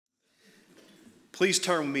Please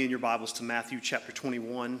turn with me in your Bibles to Matthew chapter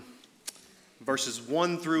 21, verses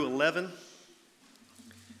 1 through 11.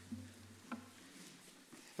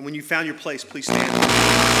 And when you found your place, please stand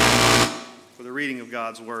for the reading of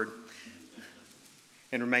God's Word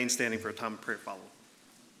and remain standing for a time of prayer following.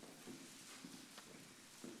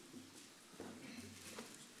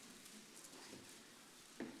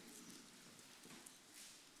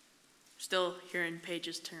 Still hearing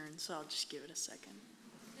pages turn, so I'll just give it a second.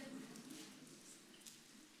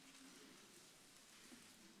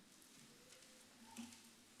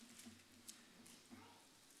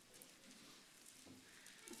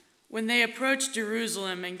 When they approached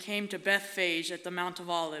Jerusalem and came to Bethphage at the Mount of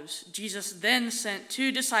Olives, Jesus then sent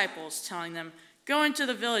 2 disciples, telling them, "Go into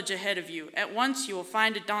the village ahead of you. At once you will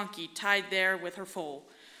find a donkey tied there with her foal.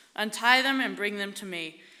 Untie them and bring them to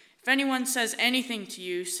me. If anyone says anything to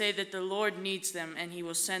you, say that the Lord needs them, and he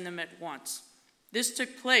will send them at once." This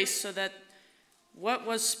took place so that what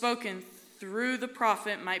was spoken through the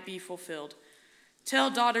prophet might be fulfilled. "Tell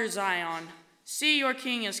daughter Zion, see, your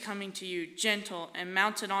king is coming to you, gentle and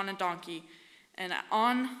mounted on a donkey, and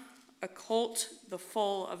on a colt, the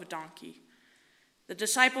foal of a donkey." The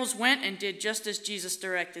disciples went and did just as Jesus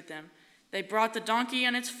directed them. They brought the donkey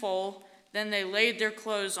and its foal, then they laid their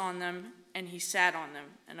clothes on them, and he sat on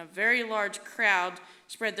them. And a very large crowd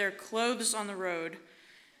spread their clothes on the road.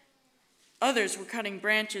 Others were cutting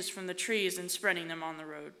branches from the trees and spreading them on the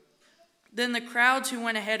road. Then the crowds who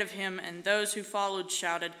went ahead of him and those who followed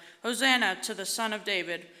shouted, "Hosanna to the Son of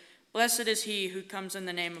David! Blessed is he who comes in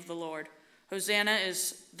the name of the Lord. Hosanna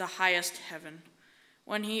is the highest heaven."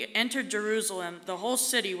 When he entered Jerusalem, the whole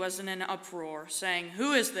city was in an uproar, saying,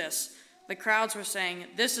 "Who is this?" The crowds were saying,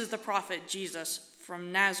 "This is the prophet Jesus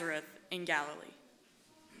from Nazareth in Galilee."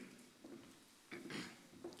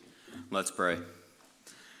 Let's pray.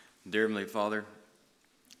 Dear Heavenly Father,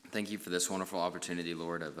 thank you for this wonderful opportunity,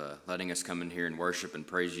 Lord, of letting us come in here and worship and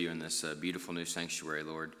praise you in this beautiful new sanctuary,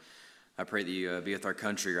 Lord. I pray that you be with our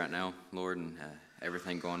country right now, Lord, and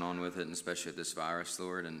everything going on with it, and especially with this virus,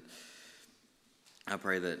 Lord. And I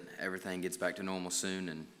pray that everything gets back to normal soon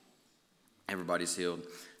and everybody's healed.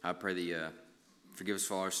 I pray that you forgive us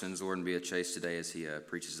for all our sins, Lord, and be with Chase today as he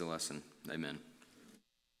preaches the lesson. Amen.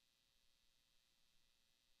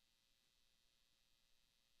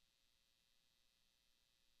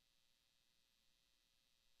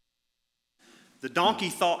 The donkey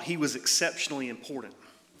thought he was exceptionally important.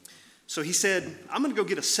 So he said, "I'm going to go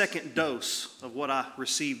get a second dose of what I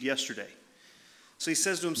received yesterday." So he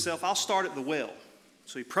says to himself, "I'll start at the well."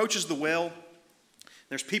 So he approaches the well.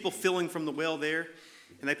 There's people filling from the well there,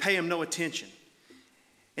 and they pay him no attention.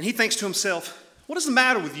 And he thinks to himself, "What is the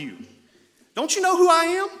matter with you? Don't you know who I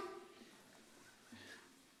am?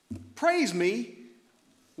 Praise me,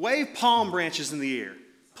 wave palm branches in the air,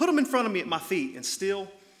 put them in front of me at my feet," and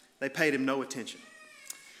still they paid him no attention.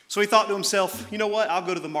 So he thought to himself, "You know what? I'll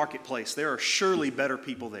go to the marketplace. There are surely better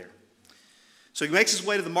people there." So he makes his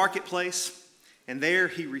way to the marketplace, and there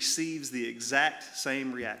he receives the exact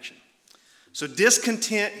same reaction. So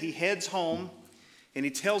discontent, he heads home, and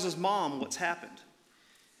he tells his mom what's happened.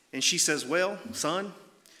 And she says, "Well, son,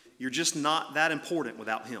 you're just not that important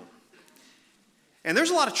without him." And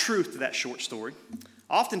there's a lot of truth to that short story.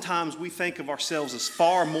 Oftentimes we think of ourselves as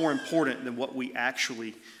far more important than what we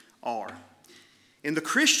actually are. In the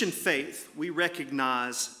Christian faith, we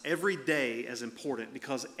recognize every day as important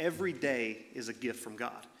because every day is a gift from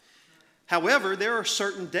God. However, there are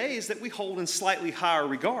certain days that we hold in slightly higher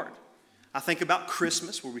regard. I think about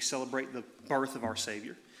Christmas, where we celebrate the birth of our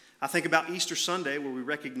Savior. I think about Easter Sunday, where we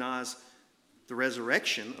recognize the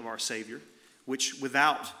resurrection of our Savior, which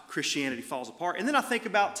without Christianity falls apart. And then I think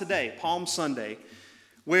about today, Palm Sunday,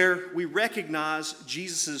 where we recognize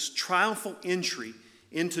Jesus' triumphal entry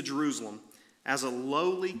into Jerusalem as a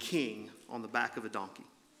lowly king on the back of a donkey.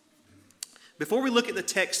 Before we look at the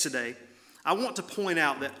text today, I want to point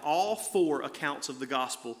out that all 4 accounts of the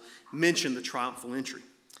gospel mention the triumphal entry.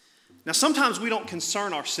 Now, sometimes we don't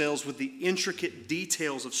concern ourselves with the intricate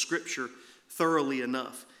details of Scripture thoroughly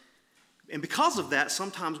enough. And because of that,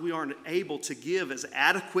 sometimes we aren't able to give as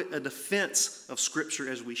adequate a defense of Scripture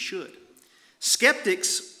as we should.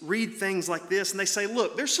 Skeptics read things like this and they say,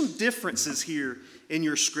 "Look, there's some differences here in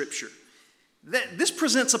your Scripture. This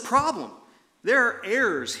presents a problem. There are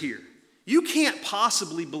errors here. You can't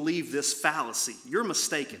possibly believe this fallacy. You're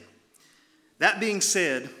mistaken." That being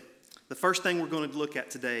said, the first thing we're going to look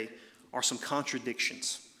at today are some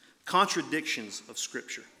contradictions of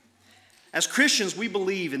Scripture. As Christians, we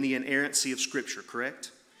believe in the inerrancy of Scripture,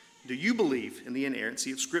 correct? Do you believe in the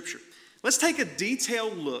inerrancy of Scripture? Let's take a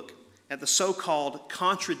detailed look at the so-called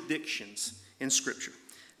contradictions in Scripture.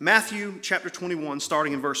 Matthew chapter 21,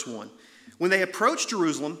 starting in verse 1. When they approached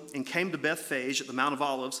Jerusalem and came to Bethphage at the Mount of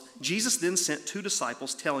Olives, Jesus then sent 2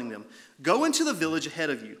 disciples, telling them, "Go into the village ahead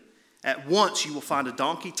of you. At once you will find a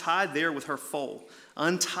donkey tied there with her foal.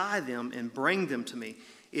 Untie them and bring them to me.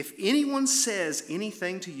 If anyone says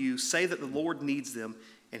anything to you, say that the Lord needs them,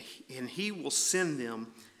 and he will send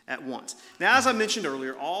them at once." Now, as I mentioned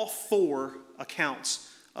earlier, all 4 accounts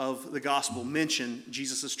of the gospel mention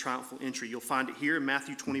Jesus' triumphal entry. You'll find it here in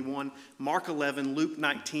Matthew 21, Mark 11, Luke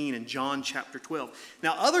 19, and John chapter 12.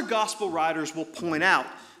 Now, other gospel writers will point out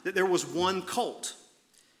that there was one colt.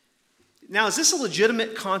 Now, is this a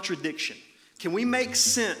legitimate contradiction? Can we make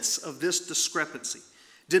sense of this discrepancy?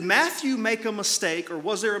 Did Matthew make a mistake, or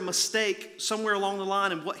was there a mistake somewhere along the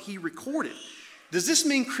line in what he recorded? Does this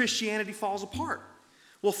mean Christianity falls apart?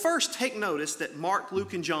 Well, first, take notice that Mark,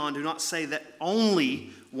 Luke, and John do not say that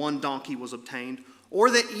only one donkey was obtained,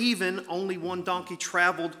 or that even only one donkey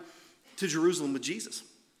traveled to Jerusalem with Jesus.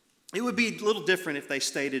 It would be a little different if they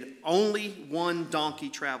stated only one donkey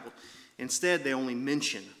traveled. Instead, they only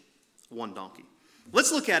mention one donkey.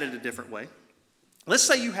 Let's look at it a different way. Let's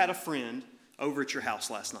say you had a friend over at your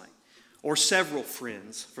house last night, or several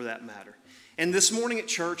friends for that matter. And this morning at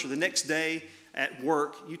church or the next day at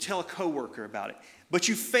work, you tell a coworker about it, but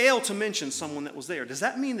you fail to mention someone that was there. Does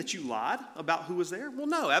that mean that you lied about who was there? Well,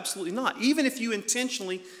 no, absolutely not. Even if you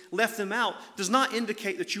intentionally left them out, does not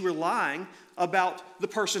indicate that you were lying about the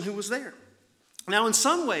person who was there. Now, in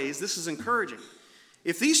some ways, this is encouraging.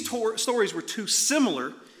 If these stories were too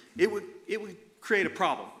similar, it would create a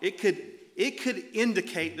problem. It could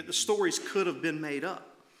indicate that the stories could have been made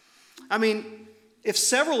up. I mean, if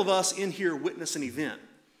several of us in here witness an event,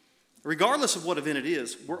 regardless of what event it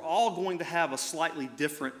is, we're all going to have a slightly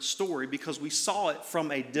different story because we saw it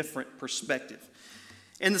from a different perspective.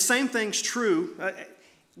 And the same thing's true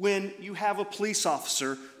when you have a police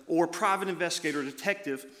officer or private investigator or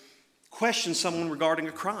detective question someone regarding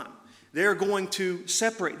a crime. They're going to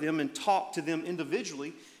separate them and talk to them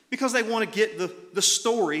individually because they want to get the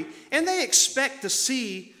story, and they expect to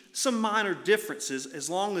see some minor differences as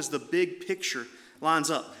long as the big picture lines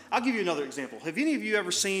up. I'll give you another example. Have any of you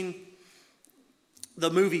ever seen the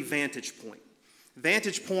movie Vantage Point?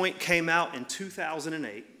 Vantage Point came out in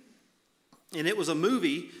 2008, and it was a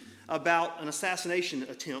movie about an assassination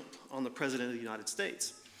attempt on the President of the United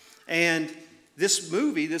States. And this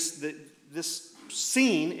movie, this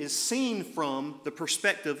scene is seen from the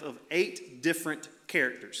perspective of 8 different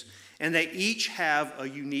characters. And they each have a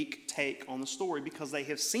unique take on the story because they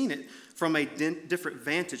have seen it from a different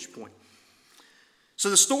vantage point. So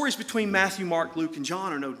the stories between Matthew, Mark, Luke, and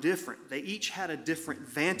John are no different. They each had a different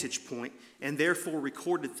vantage point and therefore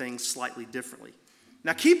recorded things slightly differently.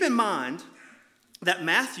 Now keep in mind that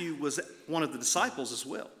Matthew was one of the disciples as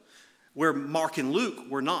well, where Mark and Luke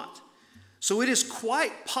were not. So it is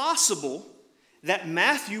quite possible that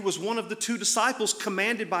Matthew was one of the 2 disciples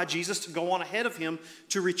commanded by Jesus to go on ahead of him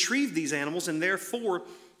to retrieve these animals, and therefore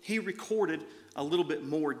he recorded a little bit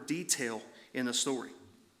more detail in the story.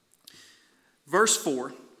 Verse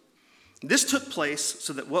 4, "This took place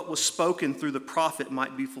so that what was spoken through the prophet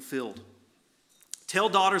might be fulfilled. Tell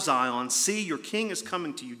daughter Zion, see, your king is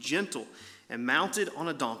coming to you, gentle and mounted on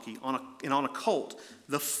a donkey, and on a colt,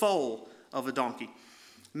 the foal of a donkey."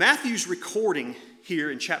 Matthew's recording here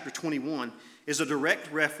in chapter 21 is a direct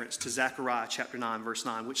reference to Zechariah chapter 9, verse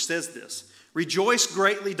 9, which says this: "Rejoice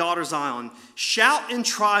greatly, daughter Zion. Shout in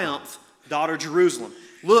triumph, daughter Jerusalem.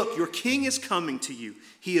 Look, your king is coming to you.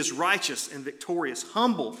 He is righteous and victorious,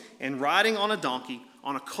 humble and riding on a donkey,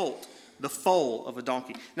 on a colt, the foal of a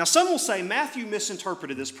donkey." Now, some will say Matthew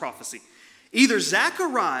misinterpreted this prophecy. Either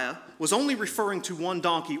Zechariah was only referring to one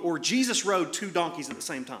donkey, or Jesus rode 2 donkeys at the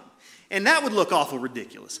same time. And that would look awful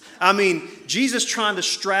ridiculous. I mean, Jesus trying to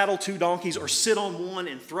straddle 2 donkeys or sit on one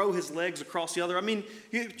and throw his legs across the other. I mean,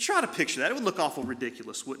 you try to picture that. It would look awful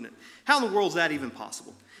ridiculous, wouldn't it? How in the world is that even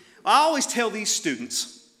possible? I always tell these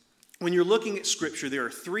students, when you're looking at Scripture, there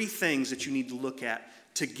are 3 things that you need to look at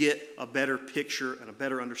to get a better picture and a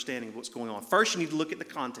better understanding of what's going on. First, you need to look at the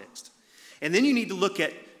context. And then you need to look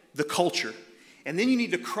at the culture. And then you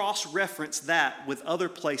need to cross-reference that with other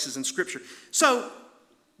places in Scripture. So,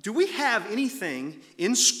 do we have anything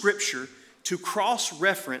in Scripture to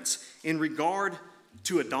cross-reference in regard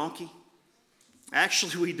to a donkey?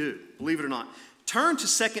 Actually, we do, believe it or not. Turn to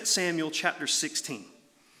 2 Samuel chapter 16.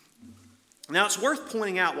 Now, it's worth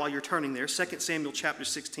pointing out while you're turning there, 2 Samuel chapter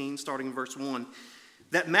 16, starting in verse 1,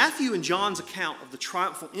 that Matthew and John's account of the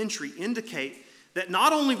triumphal entry indicate that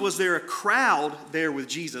not only was there a crowd there with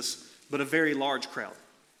Jesus, but a very large crowd.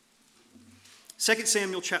 2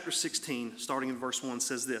 Samuel chapter 16, starting in verse 1,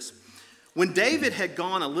 says this: When David had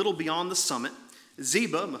gone a little beyond the summit,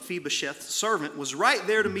 Ziba, Mephibosheth's servant, was right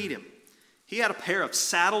there to meet him. He had a pair of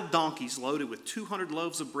saddled donkeys loaded with 200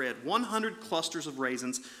 loaves of bread, 100 clusters of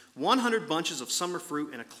raisins, 100 bunches of summer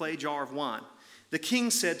fruit, and a clay jar of wine. The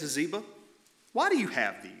king said to Ziba, "Why do you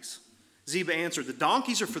have these?" Ziba answered, "The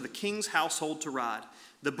donkeys are for the king's household to ride.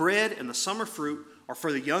 The bread and the summer fruit are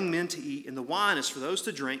for the young men to eat, and the wine is for those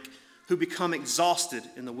to drink who become exhausted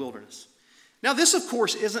in the wilderness." Now, this, of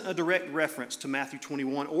course, isn't a direct reference to Matthew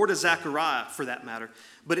 21 or to Zechariah, for that matter,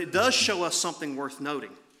 but it does show us something worth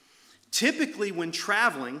noting. Typically, when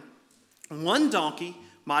traveling, one donkey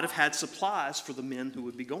might have had supplies for the men who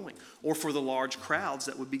would be going, or for the large crowds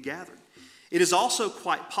that would be gathered. It is also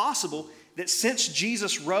quite possible that since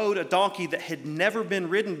Jesus rode a donkey that had never been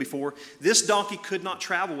ridden before, this donkey could not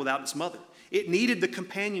travel without its mother. It needed the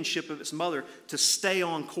companionship of its mother to stay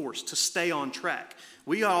on course, to stay on track.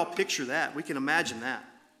 We all picture that. We can imagine that.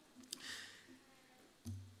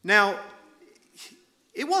 Now,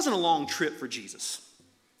 it wasn't a long trip for Jesus.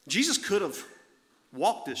 Jesus could have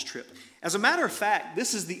walked this trip. As a matter of fact,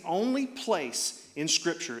 this is the only place in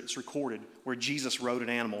Scripture it's recorded where Jesus rode an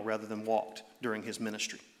animal rather than walked during his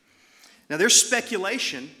ministry. Now, there's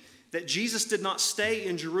speculation that Jesus did not stay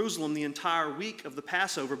in Jerusalem the entire week of the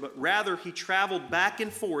Passover, but rather he traveled back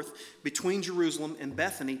and forth between Jerusalem and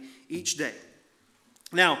Bethany each day.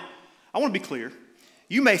 Now, I want to be clear.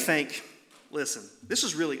 You may think, listen, this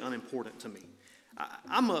is really unimportant to me.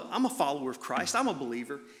 I'm a follower of Christ. I'm a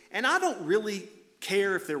believer. And I don't really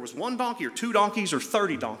care if there was one donkey or 2 donkeys or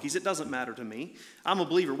 30 donkeys. It doesn't matter to me. I'm a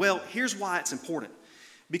believer. Well, here's why it's important.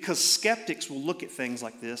 Because skeptics will look at things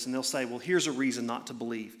like this and they'll say, well, here's a reason not to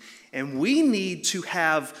believe. And we need to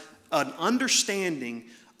have an understanding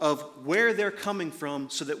of where they're coming from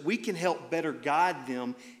so that we can help better guide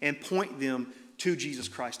them and point them to Jesus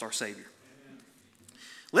Christ, our Savior.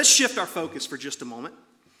 Let's shift our focus for just a moment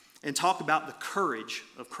and talk about the courage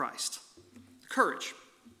of Christ. Courage.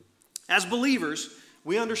 As believers,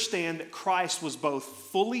 we understand that Christ was both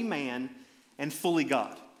fully man and fully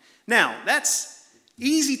God. Now, that's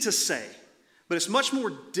easy to say, but it's much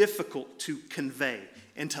more difficult to convey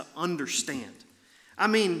and to understand. I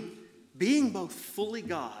mean, being both fully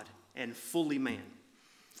God and fully man.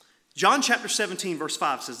 John chapter 17, verse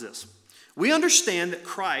 5 says this. We understand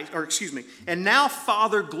that and now,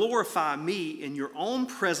 Father, glorify me in your own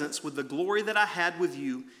presence with the glory that I had with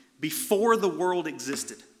you before the world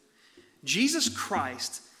existed. Jesus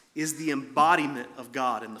Christ is the embodiment of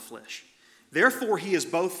God in the flesh. Therefore, he is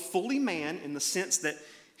both fully man in the sense that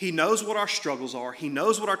he knows what our struggles are. He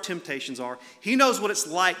knows what our temptations are. He knows what it's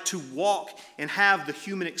like to walk and have the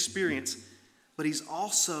human experience, but he's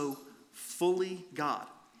also fully God.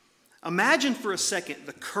 Imagine for a second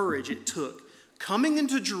the courage it took coming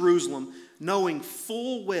into Jerusalem knowing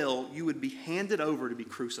full well you would be handed over to be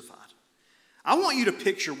crucified. I want you to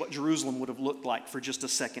picture what Jerusalem would have looked like for just a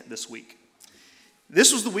second this week.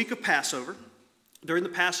 This was the week of Passover. During the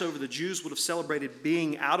Passover, the Jews would have celebrated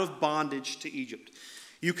being out of bondage to Egypt.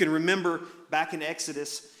 You can remember back in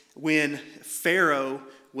Exodus when Pharaoh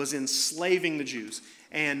was enslaving the Jews,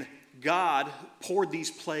 and God poured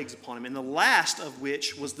these plagues upon him, and the last of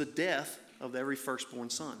which was the death of every firstborn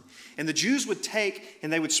son. And the Jews would take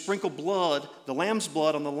and they would sprinkle blood, the lamb's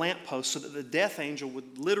blood, on the lamppost so that the death angel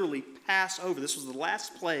would literally pass over. This was the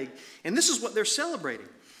last plague, and this is what they're celebrating.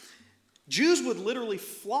 Jews would literally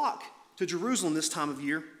flock to Jerusalem this time of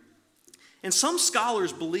year, and some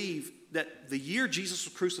scholars believe that the year Jesus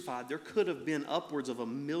was crucified, there could have been upwards of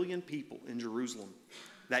 1 million people in Jerusalem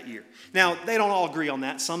that year. Now, they don't all agree on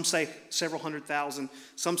that. Some say several 100,000.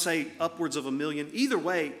 Some say upwards of 1 million. Either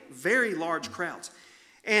way, very large crowds.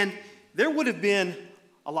 And there would have been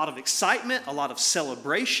a lot of excitement, a lot of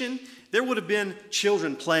celebration. There would have been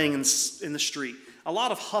children playing in the street, a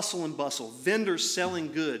lot of hustle and bustle, vendors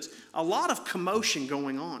selling goods, a lot of commotion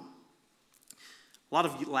going on, a lot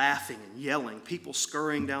of laughing and yelling, people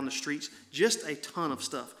scurrying down the streets, just a ton of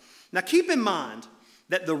stuff. Now, keep in mind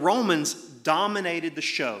that the Romans dominated the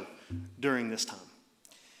show during this time.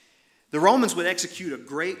 The Romans would execute a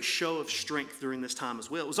great show of strength during this time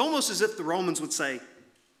as well. It was almost as if the Romans would say,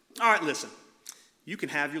 all right, listen, you can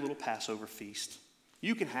have your little Passover feast.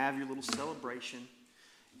 You can have your little celebration.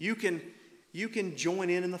 You can join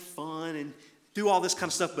in the fun and do all this kind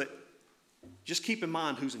of stuff, but just keep in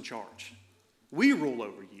mind who's in charge. We rule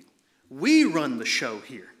over you. We run the show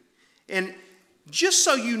here. And just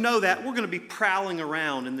so you know that, we're going to be prowling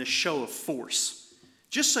around in this show of force.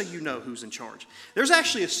 Just so you know who's in charge. There's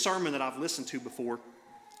actually a sermon that I've listened to before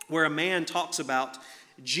where a man talks about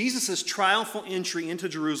Jesus' triumphal entry into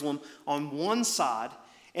Jerusalem on one side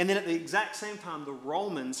And then at the exact same time, the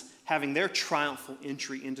Romans having their triumphal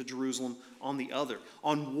entry into Jerusalem on the other,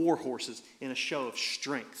 on war horses in a show of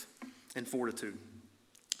strength and fortitude.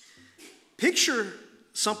 Picture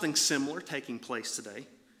something similar taking place today.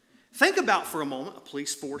 Think about for a moment a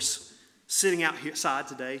police force sitting outside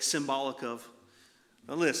today, symbolic of,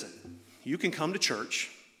 now listen, you can come to church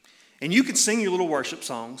and you can sing your little worship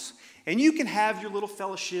songs and you can have your little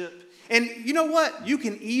fellowship. And you know what? You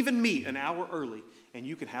can even meet an hour early and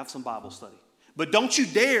you can have some Bible study. But don't you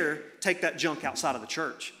dare take that junk outside of the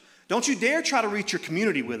church. Don't you dare try to reach your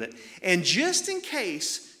community with it. And just in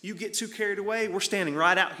case you get too carried away, we're standing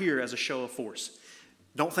right out here as a show of force.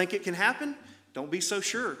 Don't think it can happen? Don't be so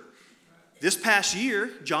sure. This past year,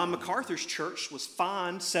 John MacArthur's church was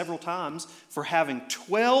fined several times for having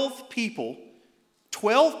 12 people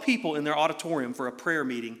in their auditorium for a prayer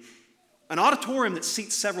meeting, an auditorium that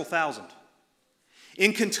seats several thousand.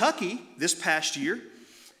 In Kentucky, this past year,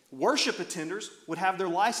 worship attenders would have their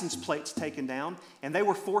license plates taken down, and they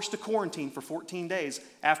were forced to quarantine for 14 days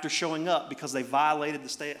after showing up because they violated the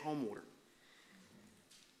stay-at-home order.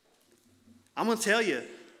 I'm going to tell you,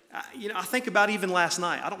 I think about even last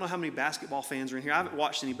night. I don't know how many basketball fans are in here. I haven't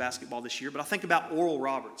watched any basketball this year, but I think about Oral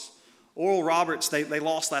Roberts. Oral Roberts, they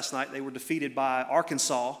lost last night. They were defeated by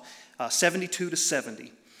Arkansas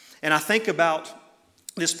 72-70. And I think about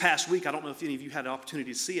this past week, I don't know if any of you had an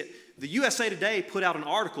opportunity to see it, the USA Today put out an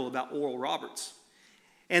article about Oral Roberts.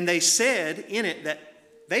 And they said in it that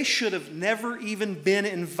they should have never even been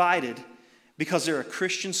invited because they're a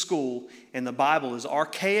Christian school and the Bible is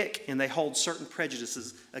archaic and they hold certain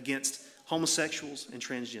prejudices against homosexuals and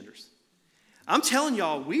transgenders. I'm telling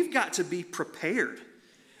y'all, we've got to be prepared.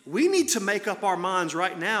 We need to make up our minds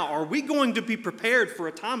right now. Are we going to be prepared for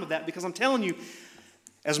a time of that? Because I'm telling you,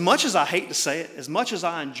 as much as I hate to say it, as much as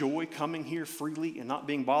I enjoy coming here freely and not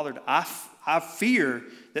being bothered, I fear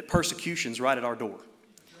that persecution's right at our door.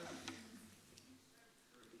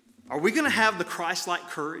 Are we going to have the Christ-like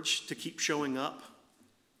courage to keep showing up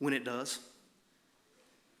when it does?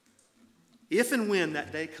 If and when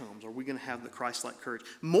that day comes, are we going to have the Christ-like courage?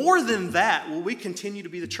 More than that, will we continue to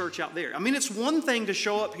be the church out there? I mean, it's one thing to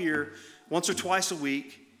show up here once or twice a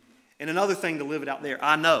week and another thing to live it out there.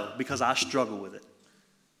 I know, because I struggle with it.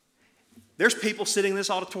 There's people sitting in this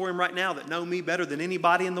auditorium right now that know me better than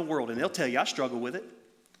anybody in the world, and they'll tell you I struggle with it.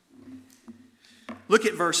 Look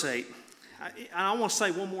at verse 8. I want to say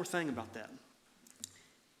one more thing about that.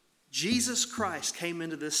 Jesus Christ came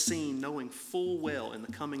into this scene knowing full well in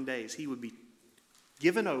the coming days he would be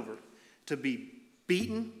given over to be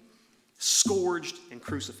beaten, scourged, and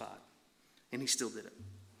crucified. And he still did it.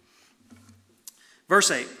 Verse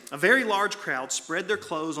 8, a very large crowd spread their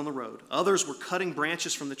clothes on the road. Others were cutting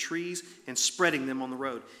branches from the trees and spreading them on the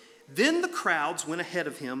road. Then the crowds went ahead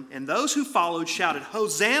of him, and those who followed shouted,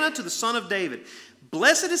 Hosanna to the Son of David.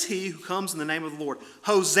 Blessed is he who comes in the name of the Lord.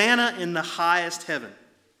 Hosanna in the highest heaven.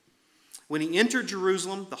 When he entered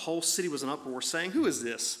Jerusalem, the whole city was in uproar, saying, Who is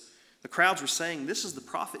this? The crowds were saying, This is the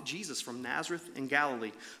prophet Jesus from Nazareth in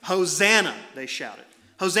Galilee. Hosanna, they shouted.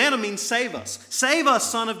 Hosanna means save us. Save us,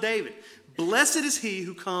 Son of David. Blessed is he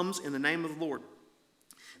who comes in the name of the Lord.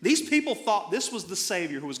 These people thought this was the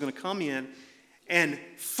Savior who was going to come in and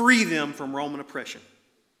free them from Roman oppression.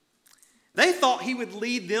 They thought he would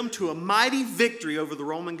lead them to a mighty victory over the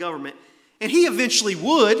Roman government, and he eventually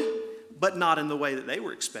would, but not in the way that they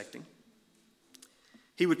were expecting.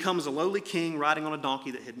 He would come as a lowly king riding on a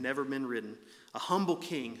donkey that had never been ridden, a humble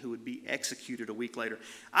king who would be executed a week later.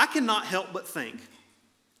 I cannot help but think,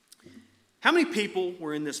 how many people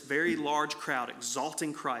were in this very large crowd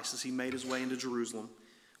exalting Christ as he made his way into Jerusalem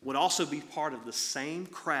would also be part of the same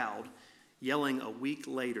crowd yelling a week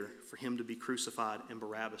later for him to be crucified and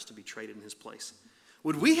Barabbas to be traded in his place?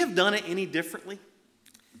 Would we have done it any differently?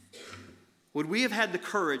 Would we have had the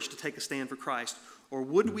courage to take a stand for Christ, or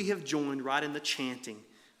would we have joined right in the chanting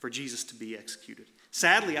for Jesus to be executed?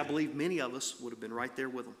 Sadly, I believe many of us would have been right there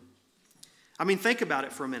with him. I mean, think about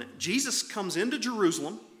it for a minute. Jesus comes into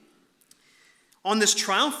Jerusalem on this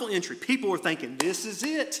triumphal entry. People are thinking, this is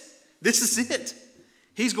it. This is it.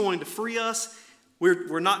 He's going to free us.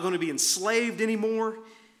 We're not going to be enslaved anymore.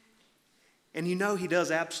 And you know he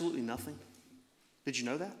does absolutely nothing. Did you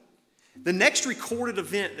know that? The next recorded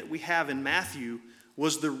event that we have in Matthew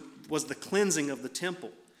was the cleansing of the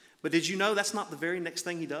temple. But did you know that's not the very next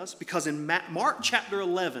thing he does? Because in Mark chapter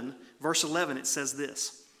 11, verse 11, it says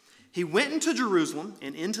this. He went into Jerusalem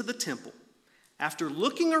and into the temple. After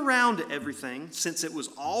looking around at everything, since it was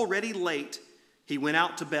already late, he went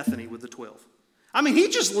out to Bethany with the 12. I mean, he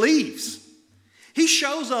just leaves. He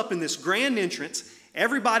shows up in this grand entrance,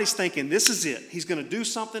 Everybody's thinking, this is it. He's going to do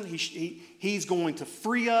something. He's going to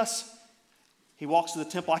free us. He walks to the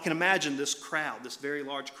temple. I can imagine this crowd, this very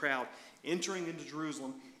large crowd, entering into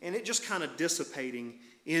Jerusalem, and it just kind of dissipating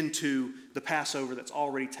into the Passover that's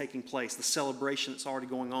already taking place, the celebration that's already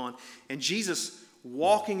going on. And Jesus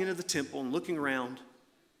walking into the temple and looking around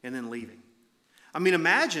and then leaving. I mean,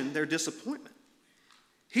 imagine their disappointment.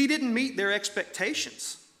 He didn't meet their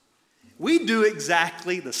expectations. We do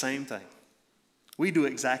exactly the same thing. We do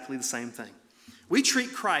exactly the same thing. We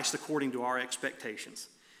treat Christ according to our expectations.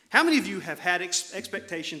 How many of you have had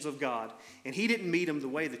expectations of God and he didn't meet them the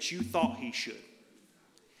way that you thought he should?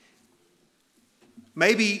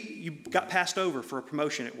 Maybe you got passed over for a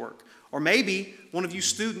promotion at work. Or maybe one of you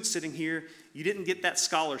students sitting here, you didn't get that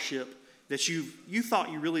scholarship that you thought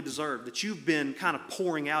you really deserved, that you've been kind of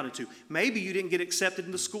pouring out into. Maybe you didn't get accepted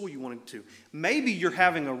in the school you wanted to. Maybe you're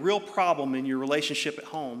having a real problem in your relationship at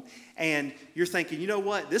home, and you're thinking, you know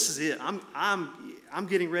what, this is it. I'm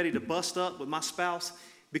getting ready to bust up with my spouse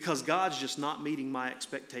because God's just not meeting my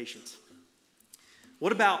expectations.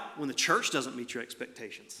 What about when the church doesn't meet your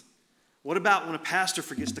expectations? What about when a pastor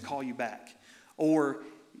forgets to call you back? Or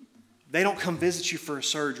they don't come visit you for a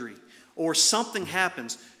surgery? Or something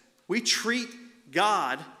happens? We treat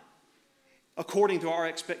God according to our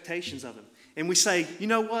expectations of him. And we say, you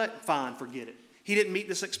know what? Fine, forget it. He didn't meet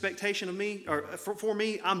this expectation of me, or for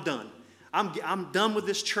me, I'm done. I'm done with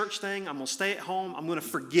this church thing. I'm going to stay at home. I'm going to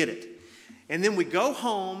forget it. And then we go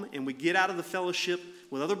home and we get out of the fellowship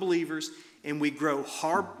with other believers and we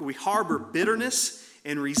harbor bitterness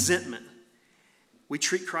and resentment. We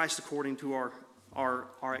treat Christ according to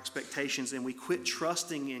our expectations, and we quit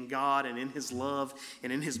trusting in God and in his love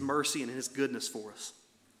and in his mercy and in his goodness for us.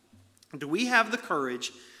 Do we have the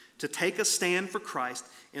courage to take a stand for Christ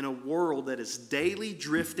in a world that is daily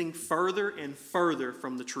drifting further and further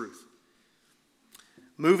from the truth?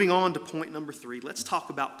 Moving on to point number 3, let's talk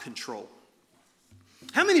about control.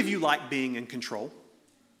 How many of you like being in control?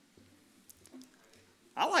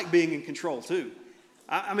 I like being in control too.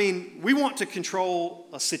 I mean, we want to control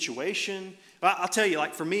a situation. I'll tell you,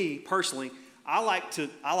 like for me personally, I like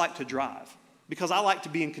to drive because I like to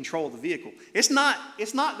be in control of the vehicle. It's not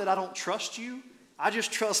that I don't trust you. I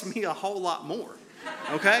just trust me a whole lot more.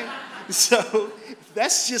 Okay? So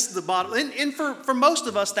that's just the bottom. And for most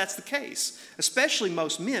of us, that's the case, especially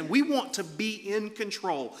most men. We want to be in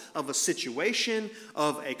control of a situation,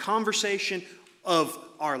 of a conversation, of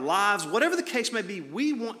our lives, whatever the case may be.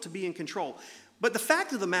 We want to be in control. But the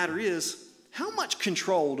fact of the matter is, how much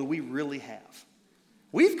control do we really have?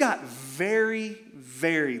 We've got very,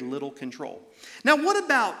 very little control. Now, what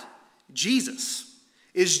about Jesus?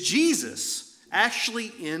 Is Jesus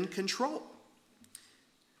actually in control?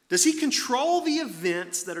 Does he control the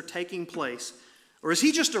events that are taking place, or is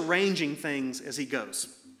he just arranging things as he goes?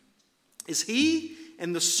 Is he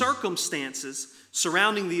and the circumstances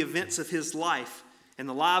surrounding the events of his life and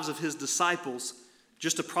the lives of his disciples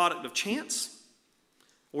just a product of chance?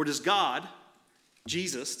 Or does God,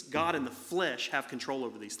 Jesus, God in the flesh, have control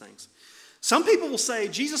over these things? Some people will say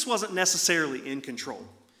Jesus wasn't necessarily in control.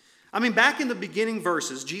 I mean, back in the beginning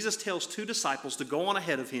verses, Jesus tells 2 disciples to go on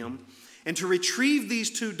ahead of him and to retrieve these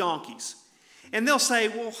 2 donkeys. And they'll say,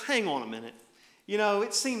 well, hang on a minute. You know,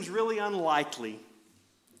 it seems really unlikely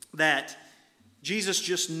that Jesus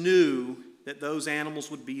just knew that those animals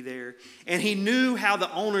would be there. And he knew how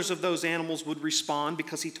the owners of those animals would respond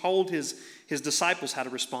because he told his disciples how to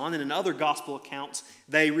respond. And in other gospel accounts,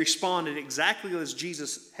 they responded exactly as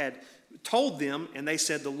Jesus had told them, and they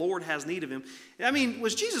said, the Lord has need of him. I mean,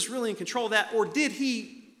 was Jesus really in control of that, or did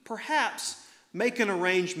he perhaps make an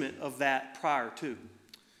arrangement of that prior to?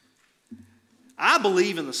 I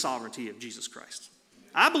believe in the sovereignty of Jesus Christ.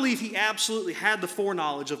 I believe he absolutely had the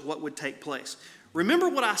foreknowledge of what would take place. Remember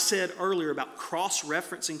what I said earlier about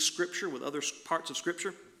cross-referencing Scripture with other parts of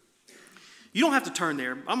Scripture? You don't have to turn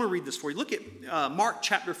there. I'm going to read this for you. Look at Mark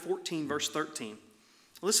chapter 14, verse 13.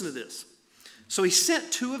 Listen to this. So he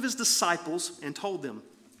sent 2 of his disciples and told them,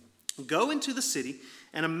 go into the city,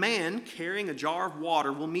 and a man carrying a jar of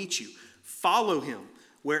water will meet you. Follow him.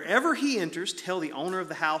 Wherever he enters, tell the owner of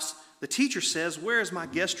the house, the teacher says, where is my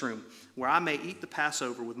guest room, where I may eat the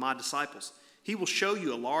Passover with my disciples? He will show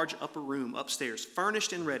you a large upper room upstairs,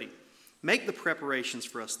 furnished and ready. Make the preparations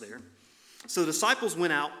for us there. So the disciples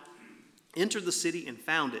went out, entered the city, and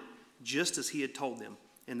found it just as he had told them,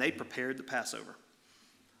 and they prepared the Passover.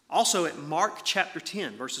 Also at Mark chapter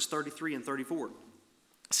 10, verses 33 and 34.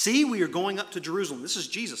 See, we are going up to Jerusalem. This is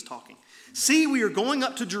Jesus talking. See, we are going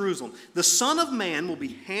up to Jerusalem. The Son of Man will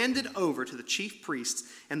be handed over to the chief priests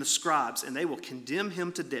and the scribes, and they will condemn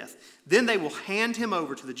him to death. Then they will hand him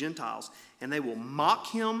over to the Gentiles, and they will mock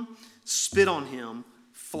him, spit on him,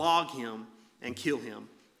 flog him, and kill him,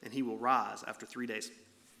 and he will rise after 3 days.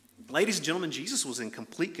 Ladies and gentlemen, Jesus was in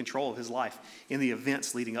complete control of his life in the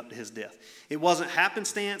events leading up to his death. It wasn't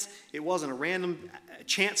happenstance. It wasn't a random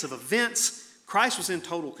chance of events. Christ was in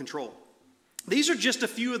total control. These are just a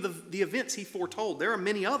few of the events he foretold. There are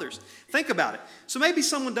many others. Think about it. So maybe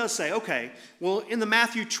someone does say, okay, well, in the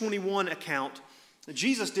Matthew 21 account,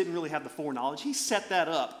 Jesus didn't really have the foreknowledge. He set that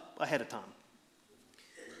up ahead of time.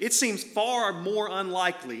 It seems far more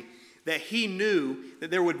unlikely that he knew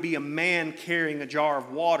that there would be a man carrying a jar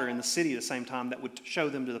of water in the city at the same time that would show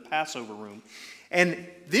them to the Passover room. And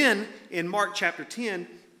then in Mark chapter 10,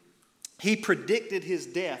 he predicted his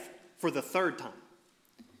death for the third time.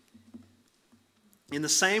 In the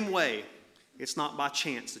same way, it's not by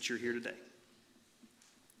chance that you're here today.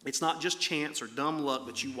 It's not just chance or dumb luck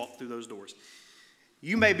that you walk through those doors.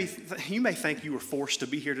 You may think you were forced to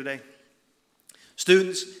be here today.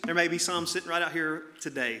 Students, there may be some sitting right out here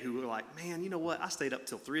today who are like, man, you know what? I stayed up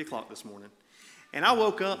till 3 o'clock this morning. And I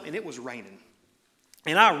woke up and it was raining.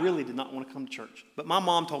 And I really did not want to come to church. But my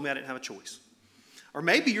mom told me I didn't have a choice. Or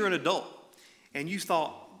maybe you're an adult and you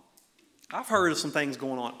thought, I've heard of some things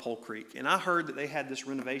going on at Pole Creek, and I heard that they had this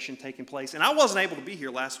renovation taking place, and I wasn't able to be here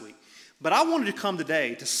last week, but I wanted to come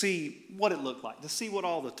today to see what it looked like, to see what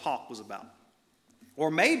all the talk was about.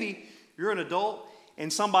 Or maybe you're an adult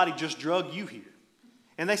and somebody just drugged you here,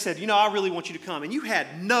 and they said, I really want you to come, and you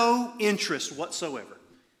had no interest whatsoever.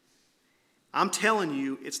 I'm telling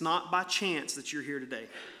you, it's not by chance that you're here today.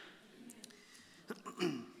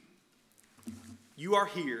 You are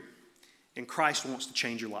here, and Christ wants to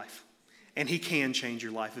change your life. And he can change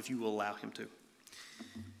your life if you will allow him to.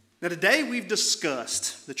 Now today we've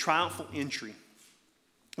discussed the triumphal entry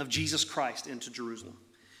of Jesus Christ into Jerusalem.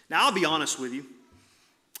 Now I'll be honest with you.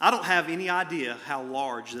 I don't have any idea how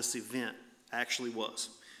large this event actually was.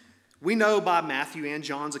 We know by Matthew and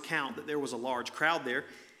John's account that there was a large crowd there.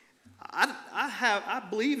 I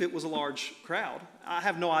believe it was a large crowd. I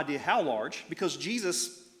have no idea how large, because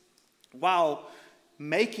Jesus, while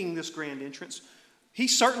making this grand entrance, he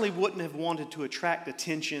certainly wouldn't have wanted to attract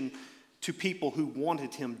attention to people who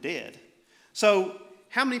wanted him dead. So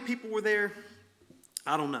how many people were there?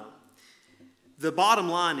 I don't know. The bottom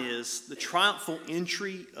line is the triumphal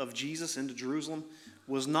entry of Jesus into Jerusalem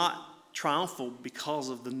was not triumphal because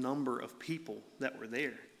of the number of people that were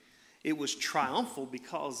there. It was triumphal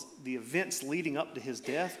because the events leading up to his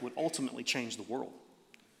death would ultimately change the world.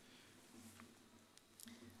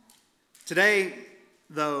 Today,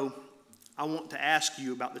 though, I want to ask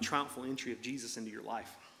you about the triumphal entry of Jesus into your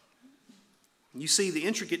life. You see, the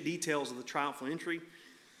intricate details of the triumphal entry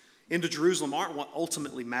into Jerusalem aren't what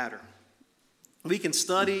ultimately matter. We can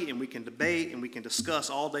study and we can debate and we can discuss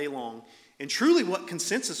all day long, and truly what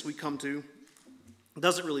consensus we come to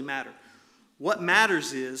doesn't really matter. What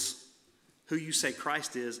matters is who you say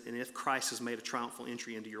Christ is, and if Christ has made a triumphal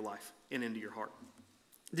entry into your life and into your heart.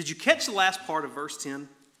 Did you catch the last part of verse 10?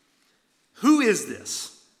 Who is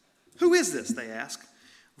this? Who is this, they ask.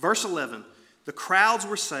 Verse 11, the crowds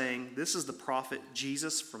were saying, this is the prophet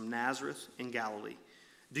Jesus from Nazareth in Galilee.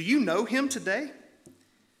 Do you know him today?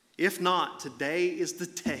 If not, today is the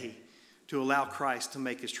day to allow Christ to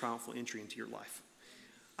make his triumphal entry into your life.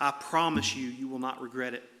 I promise you, you will not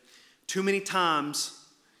regret it. Too many times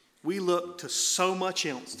we look to so much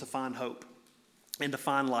else to find hope and to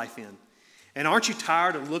find life in. And aren't you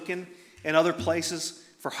tired of looking in other places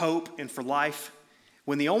for hope and for life,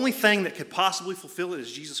 when the only thing that could possibly fulfill it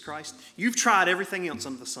is Jesus Christ? You've tried everything else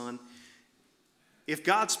under the sun. If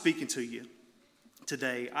God's speaking to you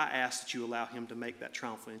today, I ask that you allow him to make that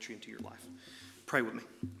triumphal entry into your life. Pray with me.